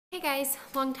Hey guys,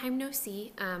 long time no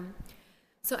see.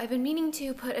 So I've been meaning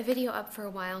to put a video up for a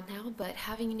while now, but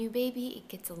having a new baby, it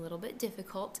gets a little bit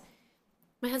difficult.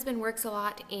 My husband works a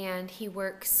lot and he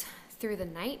works through the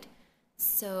night.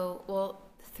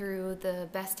 Through the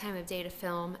best time of day to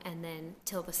film and then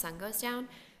till the sun goes down.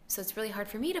 So it's really hard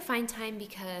for me to find time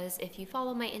because if you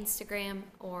follow my Instagram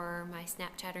or my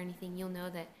Snapchat or anything, you'll know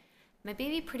that my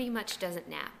baby pretty much doesn't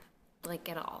nap, like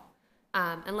at all.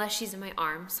 Unless she's in my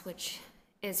arms, which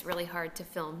is really hard to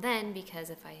film then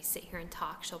because if I sit here and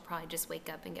talk, she'll probably just wake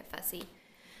up and get fussy.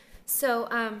 So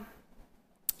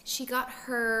she got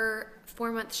her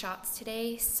 4-month shots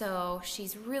today, so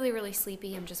she's really, really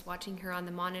sleepy. I'm just watching her on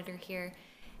the monitor here,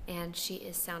 and she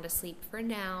is sound asleep for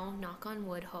now. Knock on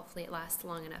wood, hopefully it lasts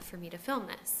long enough for me to film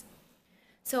this.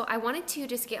 So I wanted to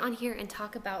just get on here and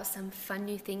talk about some fun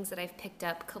new things that I've picked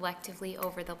up collectively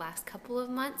over the last couple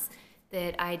of months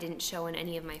that I didn't show in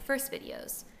any of my first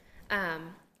videos.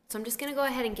 So I'm just going to go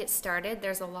ahead and get started.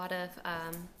 There's a lot of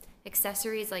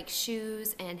accessories like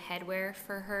shoes and headwear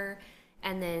for her,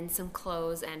 and then some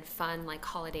clothes and fun like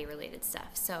holiday related stuff.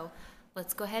 So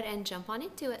let's go ahead and jump on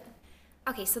into it.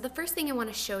 Okay, so the first thing I want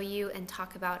to show you and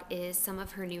talk about is some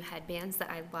of her new headbands that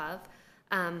I love.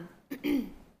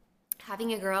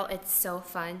 Having a girl, it's so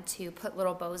fun to put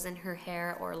little bows in her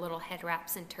hair or little head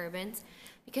wraps and turbans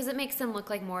because it makes them look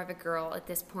like more of a girl. At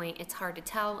this point, it's hard to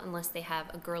tell unless they have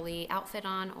a girly outfit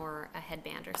on or a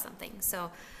headband or something.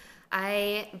 So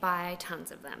I buy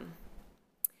tons of them.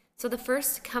 So the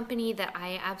first company that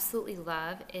I absolutely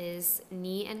love is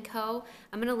Knee & Co.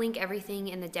 I'm going to link everything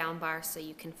in the down bar so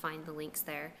you can find the links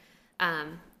there.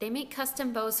 They make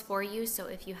custom bows for you, so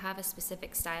if you have a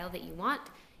specific style that you want,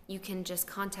 you can just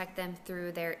contact them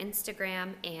through their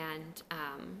Instagram and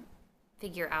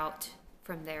figure out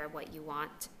from there what you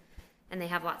want. And they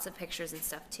have lots of pictures and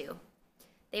stuff too.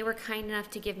 They were kind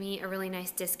enough to give me a really nice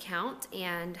discount,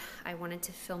 and I wanted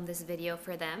to film this video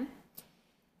for them.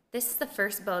 This is the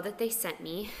first bow that they sent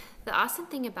me. The awesome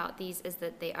thing about these is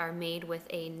that they are made with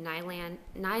a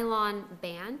nylon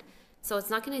band, so it's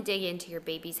not going to dig into your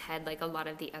baby's head like a lot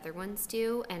of the other ones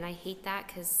do, and I hate that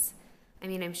because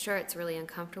I'm sure it's really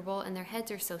uncomfortable, and their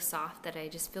heads are so soft that I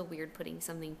just feel weird putting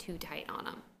something too tight on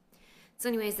them. So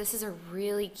anyways, this is a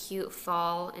really cute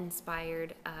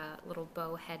fall-inspired little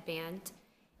bow headband,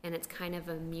 and it's kind of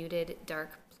a muted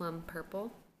dark plum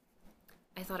purple.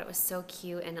 I thought it was so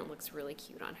cute, and it looks really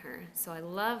cute on her. So I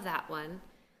love that one.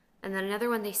 And then another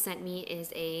one they sent me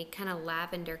is a kind of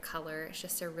lavender color. It's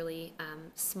just a really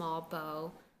small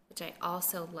bow, which I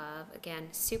also love. Again,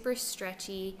 super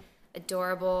stretchy,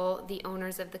 adorable. The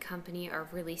owners of the company are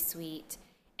really sweet,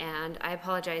 and I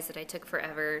apologize that I took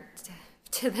forever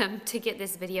to them to get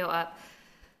this video up.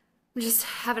 I'm just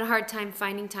having a hard time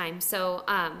finding time. So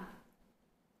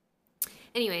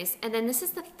anyways, and then this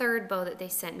is the third bow that they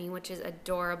sent me, which is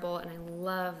adorable, and I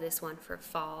love this one for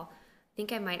fall. I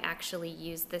think I might actually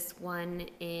use this one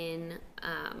in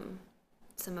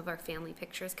some of our family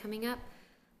pictures coming up.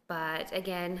 But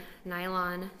again,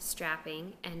 nylon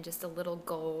strapping and just a little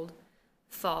gold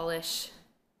fallish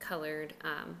colored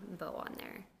bow on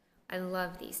there. I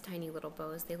love these tiny little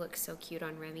bows. They look so cute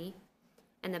on Remy.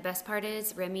 And the best part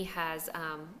is Remy has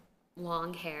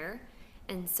long hair,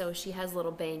 and so she has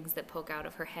little bangs that poke out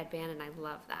of her headband, and I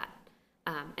love that.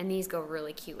 And these go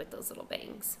really cute with those little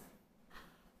bangs.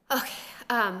 Okay,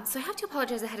 so I have to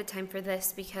apologize ahead of time for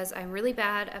this because I'm really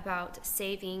bad about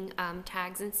saving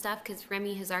tags and stuff because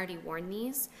Remy has already worn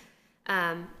these.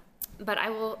 But I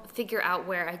will figure out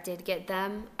where I did get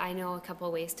them. I know a couple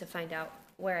of ways to find out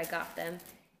where I got them,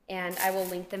 and I will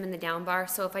link them in the down bar.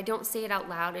 So if I don't say it out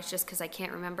loud, it's just because I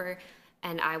can't remember,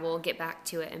 and I will get back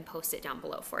to it and post it down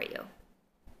below for you.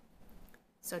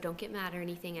 So don't get mad or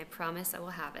anything. I promise I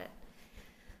will have it.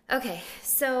 Okay,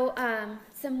 so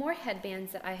some more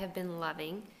headbands that I have been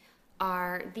loving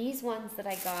are these ones that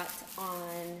I got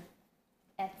on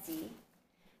Etsy,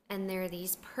 and they're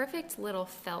these perfect little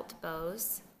felt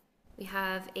bows. We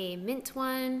have a mint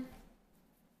one,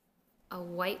 a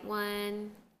white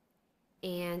one,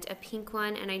 and a pink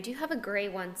one, and I do have a gray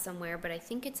one somewhere, but I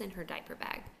think it's in her diaper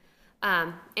bag.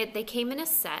 They came in a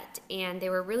set, and they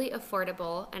were really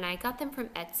affordable, and I got them from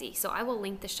Etsy, so I will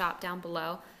link the shop down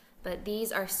below. But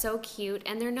these are so cute,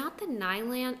 and they're not the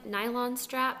nylon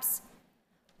straps.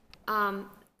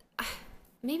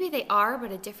 Maybe they are,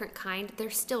 but a different kind. They're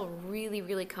still really,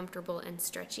 really comfortable and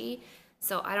stretchy,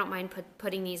 so I don't mind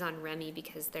putting these on Remy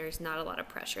because there's not a lot of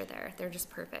pressure there. They're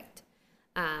just perfect.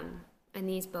 And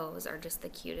these bows are just the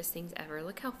cutest things ever.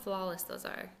 Look how flawless those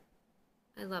are.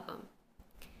 I love them.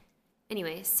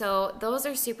 Anyway, so those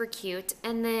are super cute.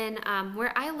 And then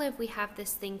where I live, we have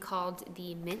this thing called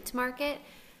the Mint Market,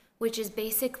 which is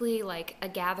basically like a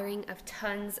gathering of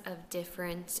tons of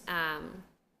different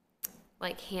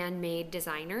like handmade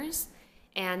designers,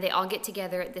 and they all get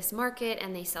together at this market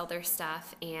and they sell their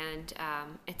stuff, and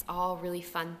it's all really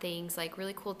fun things, like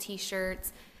really cool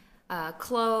t-shirts,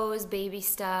 clothes, baby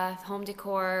stuff, home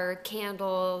decor,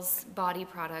 candles, body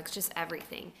products, just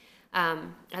everything.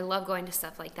 I love going to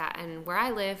stuff like that, and where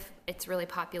I live, it's really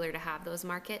popular to have those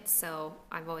markets, so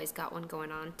I've always got one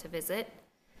going on to visit.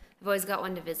 I've always got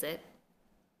one to visit.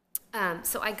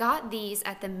 So I got these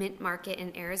at the Mint Market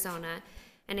in Arizona,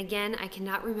 and again, I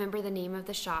cannot remember the name of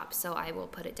the shop, so I will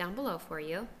put it down below for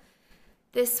you.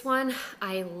 This one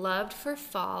I loved for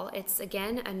fall. It's,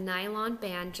 again, a nylon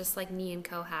band, just like Me &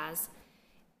 Co has,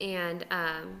 and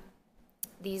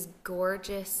these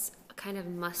gorgeous kind of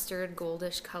mustard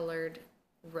goldish colored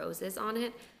roses on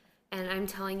it, and I'm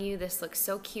telling you, this looks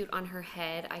so cute on her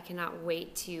head. I cannot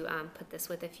wait to put this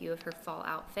with a few of her fall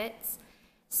outfits.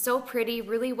 So pretty,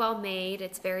 really well made.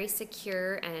 It's very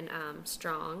secure and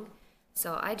strong,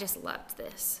 so I just loved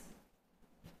this.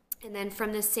 And then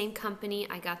from the same company,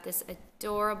 I got this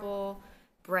adorable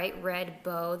bright red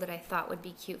bow that I thought would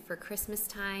be cute for Christmas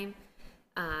time.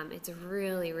 It's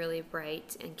really, really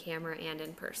bright in camera and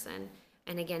in person.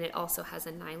 And again, it also has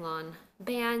a nylon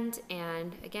band,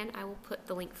 and again, I will put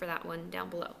the link for that one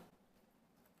down below.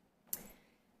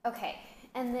 Okay,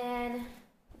 and then,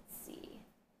 let's see.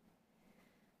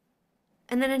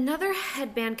 And then another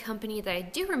headband company that I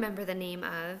do remember the name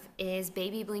of is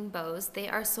Baby Bling Bows. They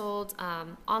are sold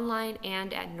online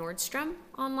and at Nordstrom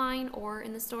online or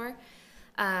in the store.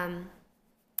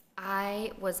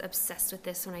 I was obsessed with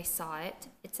this when I saw it.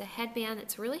 It's a headband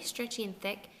that's really stretchy and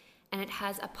thick, and it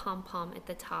has a pom-pom at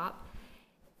the top.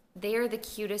 They are the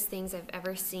cutest things I've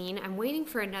ever seen. I'm waiting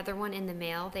for another one in the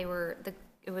mail.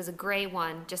 It was a gray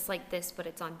one, just like this, but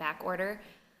it's on back order.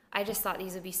 I just thought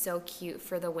these would be so cute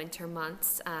for the winter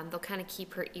months. They'll kind of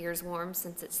keep her ears warm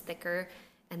since it's thicker,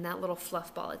 and that little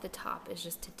fluff ball at the top is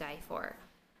just to die for.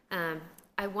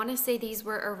 I want to say these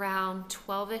were around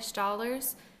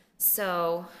 $12-ish,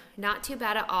 so not too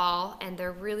bad at all, and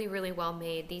they're really, really well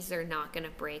made. These are not going to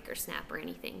break or snap or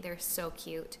anything. They're so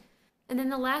cute. And then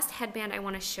the last headband I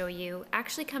want to show you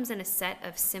actually comes in a set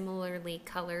of similarly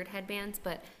colored headbands,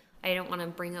 but I don't want to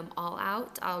bring them all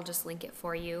out. I'll just link it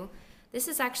for you. This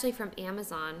is actually from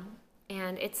Amazon,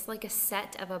 and it's like a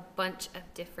set of a bunch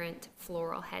of different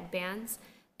floral headbands.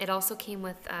 It also came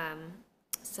with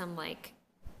some like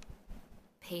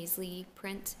paisley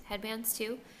print headbands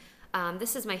too.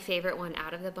 This is my favorite one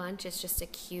out of the bunch. It's just a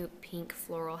cute pink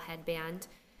floral headband.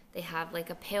 They have like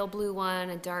a pale blue one,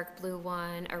 a dark blue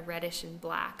one, a reddish and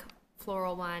black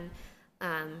floral one,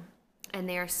 and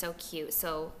they are so cute.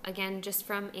 So again, just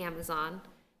from Amazon.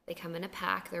 They come in a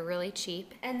pack. They're really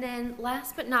cheap. And then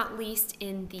last but not least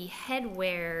in the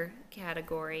headwear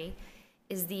category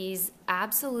is these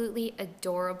absolutely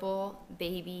adorable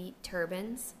baby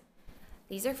turbans.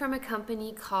 These are from a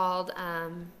company called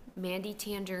Mandy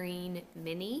Tangerine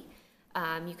Mini.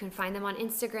 You can find them on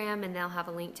Instagram, and they'll have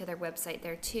a link to their website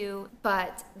there too.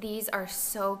 But these are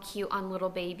so cute on little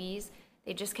babies.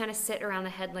 They just kind of sit around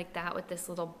the head like that with this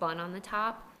little bun on the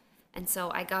top. And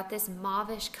so I got this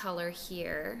mauve-ish color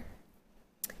here.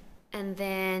 And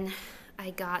then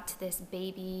I got this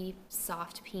baby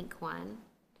soft pink one.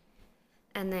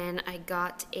 And then I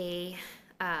got a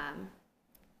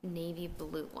navy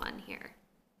blue one here.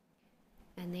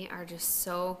 And they are just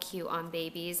so cute on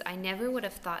babies. I never would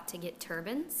have thought to get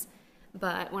turbans,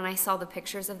 but when I saw the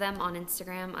pictures of them on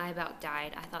Instagram, I about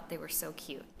died. I thought they were so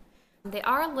cute. They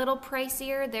are a little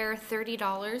pricier. They're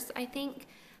 $30, I think.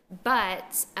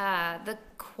 But the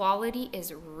quality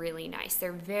is really nice.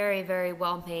 They're very, very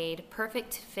well made,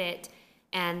 perfect fit,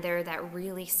 and they're that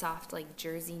really soft, like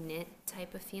jersey knit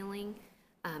type of feeling.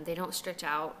 They don't stretch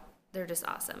out. They're just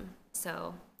awesome.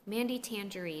 So Mandy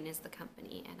Tangerine is the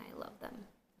company, and I love them.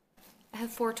 I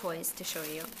have 4 toys to show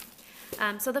you.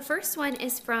 So the first one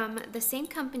is from the same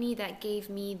company that gave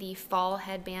me the fall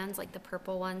headbands, like the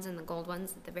purple ones and the gold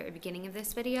ones at the very beginning of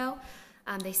this video.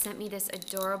 They sent me this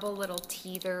adorable little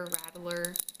teether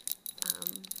rattler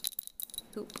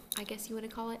hoop, I guess you want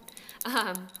to call it.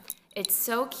 It's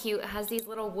so cute. It has these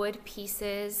little wood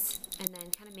pieces and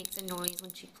then kind of makes a noise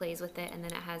when she plays with it, and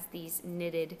then it has these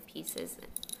knitted pieces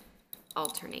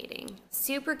alternating.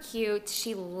 Super cute.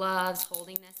 She loves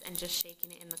holding this and just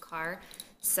shaking it in the car.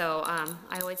 So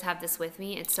I always have this with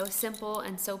me. It's so simple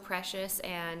and so precious,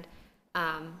 and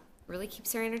really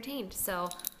keeps her entertained. So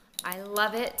I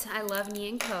love it. I love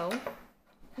Me & Co.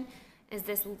 Is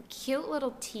this cute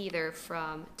little teether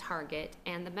from Target,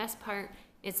 and the best part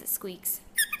is it squeaks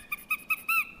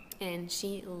and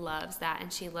she loves that,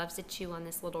 and she loves to chew on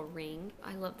this little ring.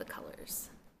 I love the colors.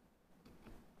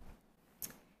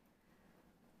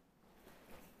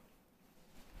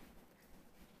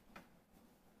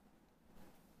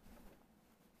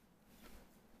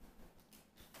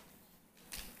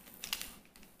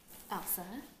 Elsa.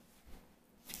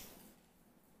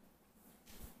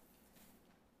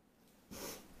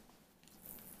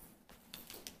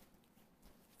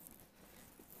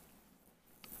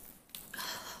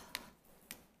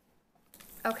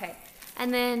 Okay,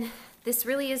 and then this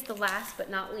really is the last but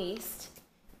not least.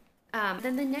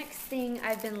 Then the next thing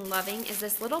I've been loving is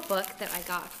this little book that I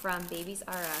got from Babies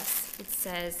R Us.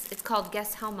 It's called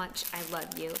Guess How Much I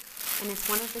Love You, and it's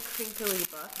one of the crinkly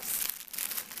books.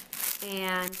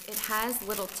 And it has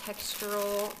little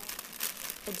textural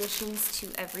additions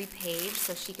to every page,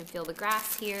 so she can feel the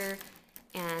grass here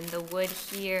and the wood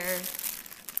here.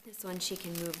 This one she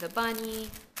can move the bunny.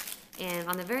 And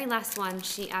on the very last one,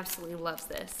 she absolutely loves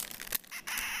this.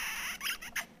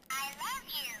 I love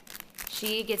you.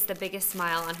 She gets the biggest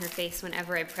smile on her face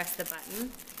whenever I press the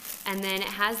button. And then it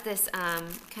has this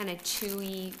kind of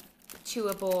chewable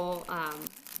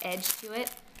edge to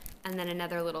it, and then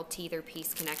another little teether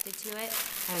piece connected to it.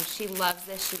 And she loves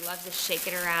this. She loves to shake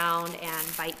it around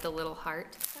and bite the little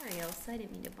heart. Sorry, Elsa, I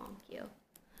didn't mean to bonk you.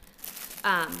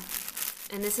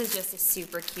 And this is just a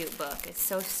super cute book. It's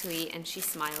so sweet, and she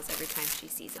smiles every time she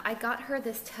sees it. I got her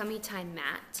this Tummy Time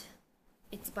mat.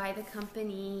 It's by the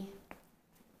company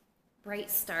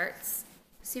Bright Starts.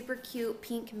 Super cute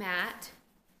pink mat.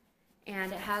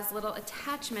 And it has little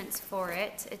attachments for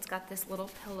it. It's got this little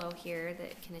pillow here that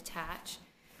it can attach.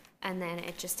 And then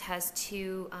it just has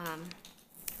two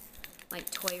like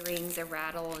toy rings, a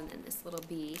rattle, and then this little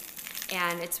bee.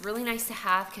 And it's really nice to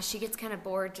have because she gets kind of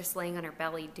bored just laying on her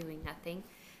belly doing nothing.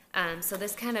 So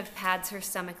this kind of pads her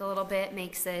stomach a little bit,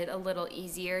 makes it a little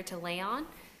easier to lay on.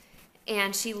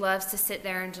 And she loves to sit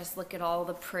there and just look at all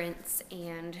the prints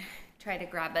and try to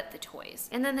grab at the toys.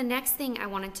 And then the next thing I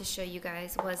wanted to show you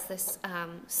guys was this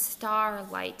star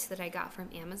light that I got from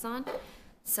Amazon.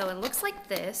 So it looks like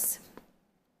this.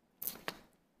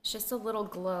 It's just a little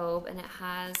globe, and it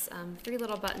has 3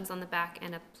 little buttons on the back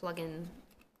and a plug-in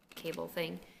cable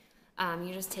thing.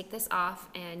 You just take this off,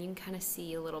 and you can kind of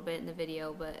see a little bit in the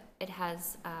video, but it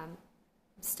has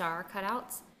star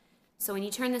cutouts. So when you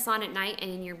turn this on at night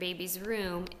and in your baby's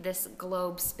room, this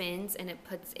globe spins, and it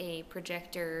puts a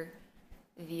projector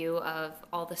view of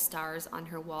all the stars on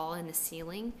her wall and the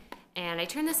ceiling. And I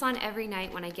turn this on every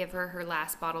night when I give her her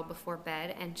last bottle before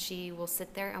bed, and she will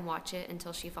sit there and watch it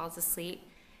until she falls asleep.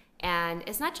 And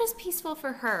it's not just peaceful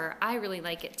for her, I really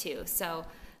like it too. So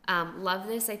love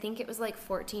this. I think it was like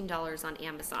 $14 on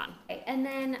Amazon. And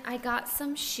then I got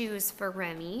some shoes for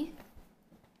Remy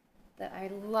that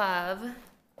I love.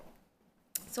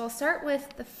 So I'll start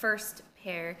with the first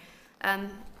pair.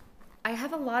 I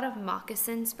have a lot of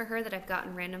moccasins for her that I've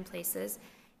gotten random places,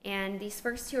 and these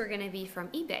first 2 are going to be from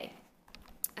eBay.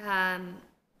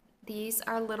 These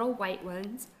are little white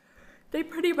ones. They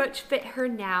pretty much fit her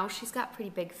now. She's got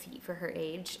pretty big feet for her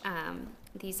age.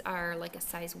 These are like a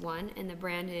size 1, and the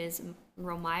brand is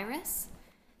Romiris.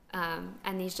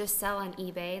 And these just sell on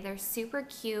eBay. They're super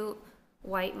cute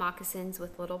white moccasins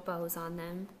with little bows on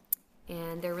them.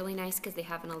 And they're really nice because they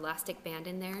have an elastic band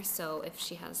in there. So if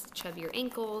she has chubbier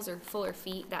ankles or fuller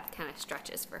feet, that kind of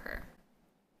stretches for her.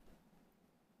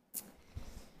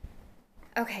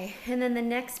 Okay, and then the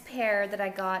next pair that I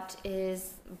got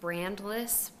is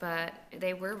brandless, but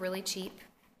they were really cheap,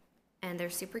 and they're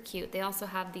super cute. They also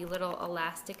have the little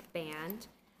elastic band,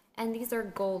 and these are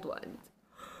gold ones.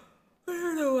 I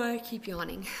don't know why I keep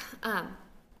yawning.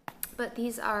 But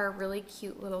these are really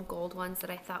cute little gold ones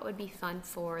that I thought would be fun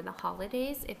for the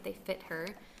holidays if they fit her.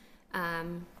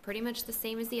 Pretty much the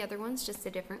same as the other ones, just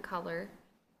a different color.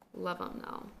 Love them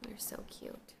though, they're so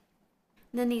cute.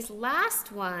 And then these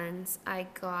last ones I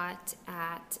got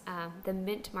at the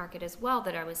Mint Market as well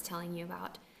that I was telling you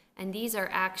about. And these are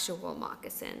actual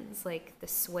moccasins, like the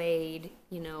suede,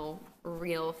 you know,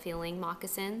 real feeling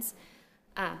moccasins.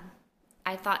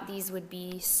 I thought these would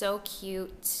be so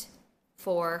cute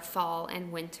for fall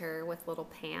and winter with little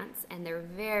pants, and they're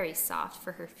very soft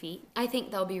for her feet. I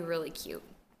think they'll be really cute.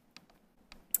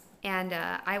 And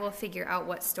I will figure out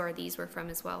what store these were from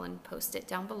as well and post it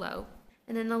down below.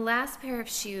 And then the last pair of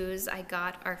shoes I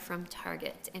got are from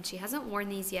Target, and she hasn't worn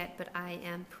these yet, but I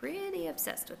am pretty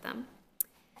obsessed with them.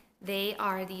 They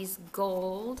are these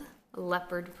gold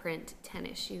leopard print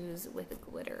tennis shoes with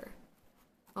glitter.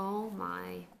 Oh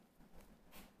my.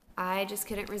 I just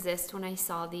couldn't resist when I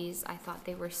saw these. I thought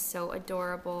they were so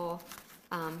adorable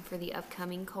for the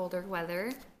upcoming colder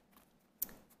weather.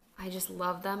 I just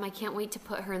love them. I can't wait to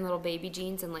put her in little baby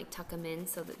jeans and like tuck them in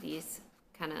so that these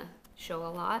kind of show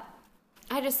a lot.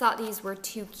 I just thought these were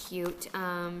too cute.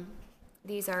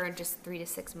 These are just 3 to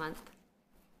 6 months.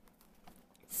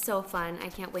 So fun. I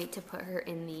can't wait to put her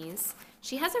in these.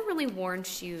 She hasn't really worn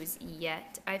shoes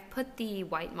yet. I've put the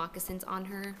white moccasins on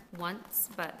her once,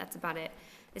 but that's about it.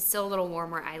 It's still a little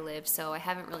warm where I live, so I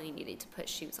haven't really needed to put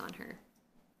shoes on her.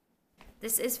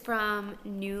 This is from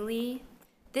Newly.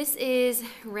 This is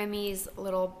Remy's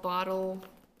little bottle.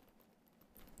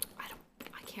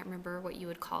 I can't remember what you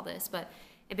would call this, but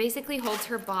it basically holds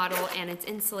her bottle and it's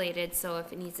insulated, so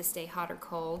if it needs to stay hot or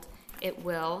cold, it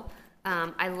will.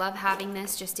 I love having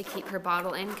this just to keep her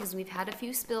bottle in because we've had a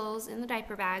few spills in the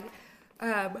diaper bag.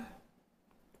 And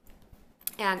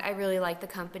I really like the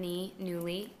company,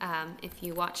 Newly. If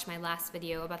you watched my last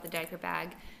video about the diaper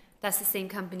bag, that's the same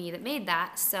company that made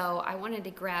that. So I wanted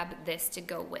to grab this to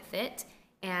go with it.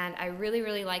 And I really,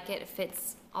 really like it. It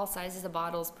fits all sizes of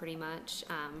bottles pretty much.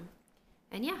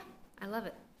 And yeah, I love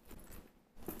it.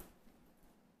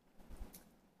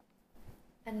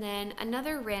 And then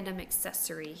another random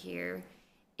accessory here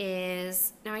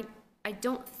is, now I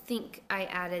don't think I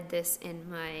added this in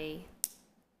my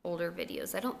older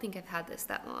videos. I don't think I've had this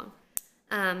that long.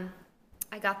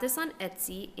 I got this on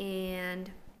Etsy,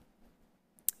 and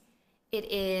it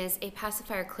is a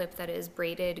pacifier clip that is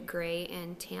braided gray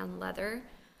and tan leather.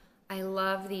 I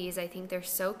love these. I think they're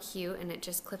so cute, and it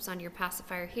just clips on your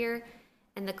pacifier here.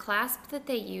 And the clasp that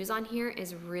they use on here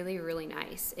is really, really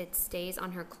nice. It stays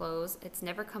on her clothes. It's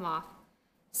never come off.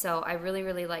 So I really,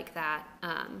 really like that.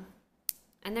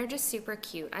 And they're just super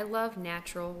cute. I love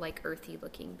natural, like earthy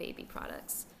looking baby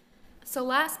products. So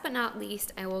last but not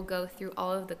least, I will go through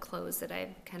all of the clothes that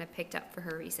I've kind of picked up for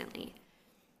her recently.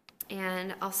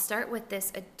 And I'll start with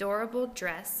this adorable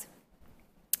dress.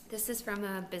 This is from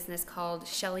a business called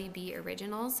Shelly B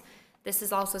Originals. This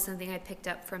is also something I picked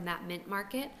up from that Mint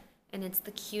Market. And it's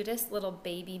the cutest little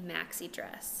baby maxi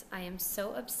dress. I am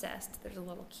so obsessed. There's a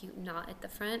little cute knot at the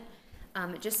front.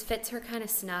 It just fits her kind of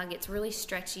snug. It's really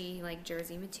stretchy, like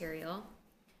jersey material.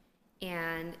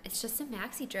 And it's just a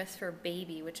maxi dress for a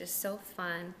baby, which is so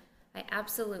fun. I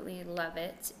absolutely love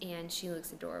it, and she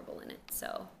looks adorable in it.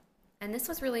 So, and this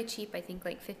was really cheap, I think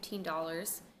like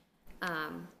 $15.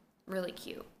 Really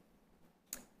cute.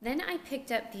 Then I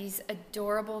picked up these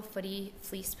adorable footy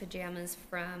fleece pajamas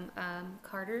from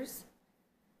Carter's.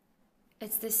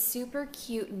 It's this super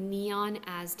cute neon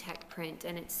Aztec print,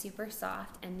 and it's super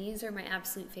soft, and these are my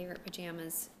absolute favorite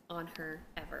pajamas on her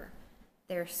ever.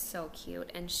 They're so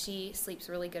cute, and she sleeps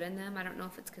really good in them. I don't know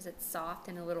if it's because it's soft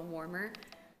and a little warmer,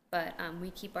 but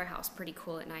we keep our house pretty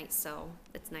cool at night, so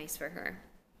it's nice for her.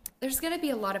 There's going to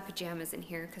be a lot of pajamas in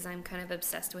here because I'm kind of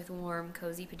obsessed with warm,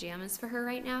 cozy pajamas for her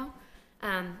right now.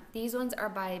 These ones are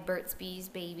by Burt's Bees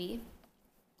Baby.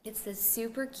 It's this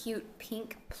super cute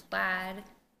pink plaid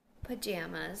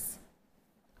pajamas.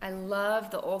 I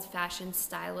love the old-fashioned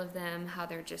style of them, how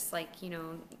they're just like, you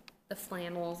know, the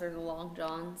flannels or the long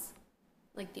johns,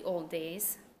 like the old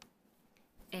days.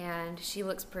 And she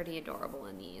looks pretty adorable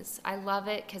in these. I love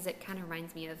it because it kind of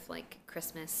reminds me of like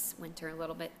Christmas, winter a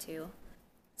little bit too.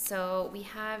 So we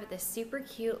have this super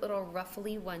cute little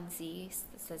ruffly onesie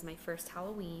that says my first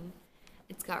Halloween.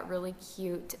 It's got really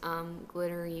cute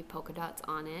glittery polka dots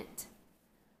on it.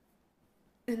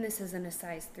 And this is in a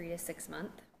size 3 to 6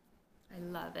 month. I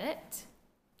love it.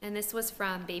 And this was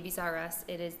from Babies R Us.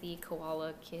 It is the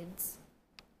Koala Kids.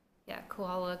 Yeah,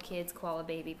 Koala Kids, Koala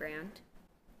Baby brand.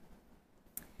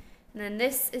 And then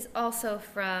this is also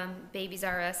from Babies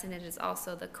R Us, and it is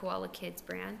also the Koala Kids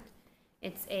brand.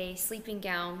 It's a sleeping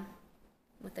gown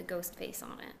with a ghost face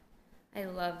on it. I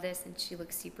love this, and she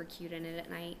looks super cute in it at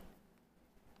night.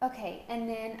 Okay, and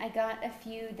then I got a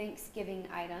few Thanksgiving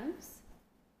items.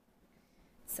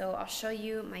 So I'll show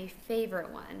you my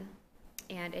favorite one.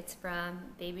 And it's from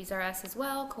Babies R Us as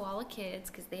well, Koala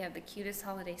Kids, because they have the cutest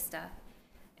holiday stuff.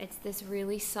 It's this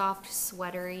really soft,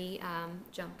 sweatery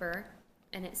jumper,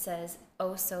 and it says,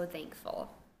 "Oh, so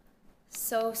thankful."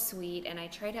 So sweet, and I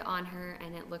tried it on her,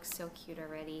 and it looks so cute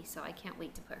already, so I can't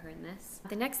wait to put her in this.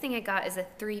 The next thing I got is a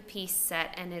 3-piece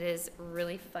set, and it is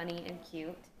really funny and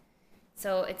cute.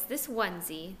 So it's this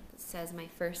onesie that says my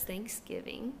first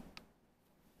Thanksgiving.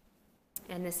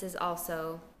 And this is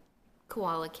also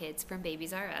Koala Kids from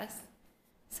Babies R Us.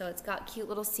 So it's got cute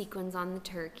little sequins on the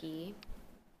turkey.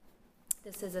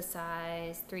 This is a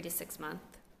size 3 to 6 month.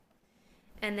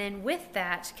 And then with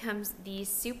that comes these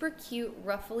super cute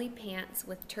ruffly pants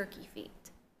with turkey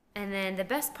feet. And then the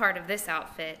best part of this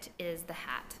outfit is the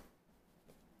hat.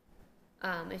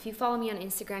 If you follow me on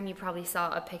Instagram, you probably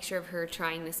saw a picture of her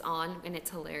trying this on, and it's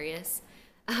hilarious.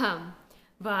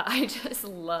 But I just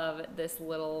love this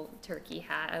little turkey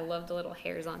hat. I love the little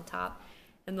hairs on top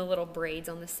and the little braids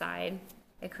on the side.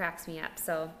 It cracks me up.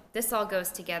 So this all goes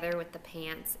together with the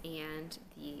pants and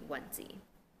the onesie.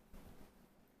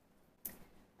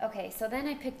 Okay, so then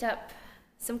I picked up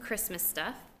some Christmas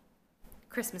stuff,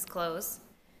 Christmas clothes.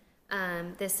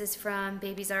 This is from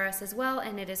Babies R Us as well,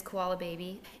 and it is Koala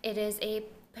Baby. It's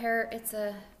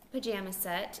a pajama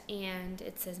set, and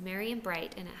it says Merry and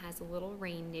Bright, and it has a little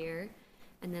reindeer,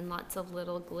 and then lots of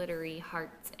little glittery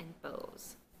hearts and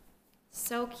bows.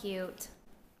 So cute,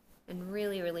 and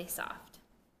really, really soft.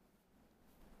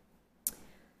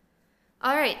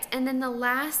 All right, and then the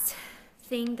last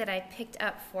thing that I picked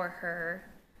up for her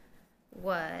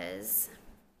was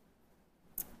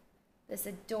this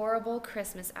adorable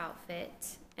Christmas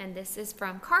outfit, and this is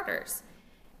from Carter's.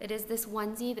 It is this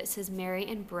onesie that says Merry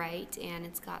and Bright, and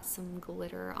it's got some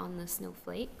glitter on the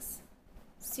snowflakes.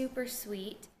 Super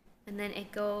sweet. And then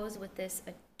it goes with this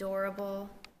adorable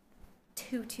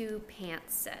tutu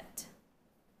pants set.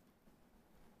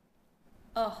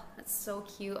 Oh, that's so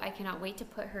cute. I cannot wait to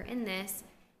put her in this,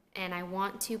 and I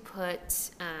want to put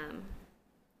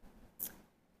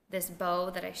this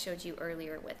bow that I showed you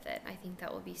earlier with it. I think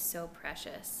that will be so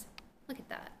precious. Look at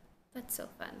that. That's so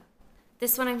fun.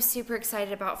 This one I'm super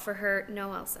excited about for her,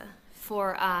 no Elsa,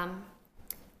 for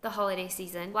the holiday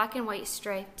season. Black and white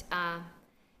striped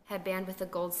headband with a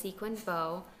gold sequin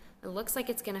bow. It looks like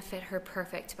it's gonna fit her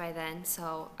perfect by then,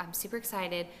 so I'm super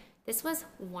excited. This was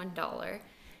 $1,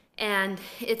 and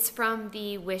it's from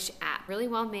the Wish app. Really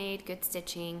well made, good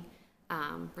stitching.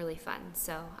 Really fun.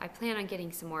 So I plan on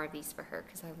getting some more of these for her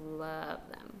because I love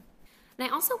them. And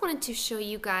I also wanted to show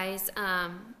you guys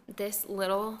this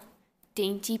little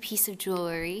dainty piece of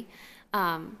jewelry.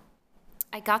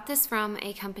 I got this from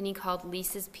a company called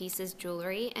Lisa's Pieces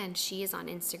Jewelry, and she is on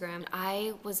Instagram.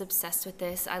 I was obsessed with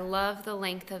this. I love the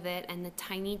length of it and the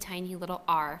tiny, tiny little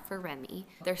R for Remy.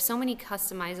 There's so many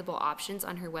customizable options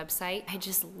on her website. I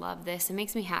just love this. It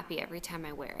makes me happy every time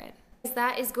I wear it.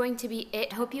 That is going to be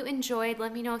it. Hope you enjoyed.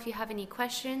 Let me know if you have any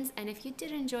questions, and if you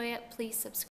did enjoy it, please subscribe.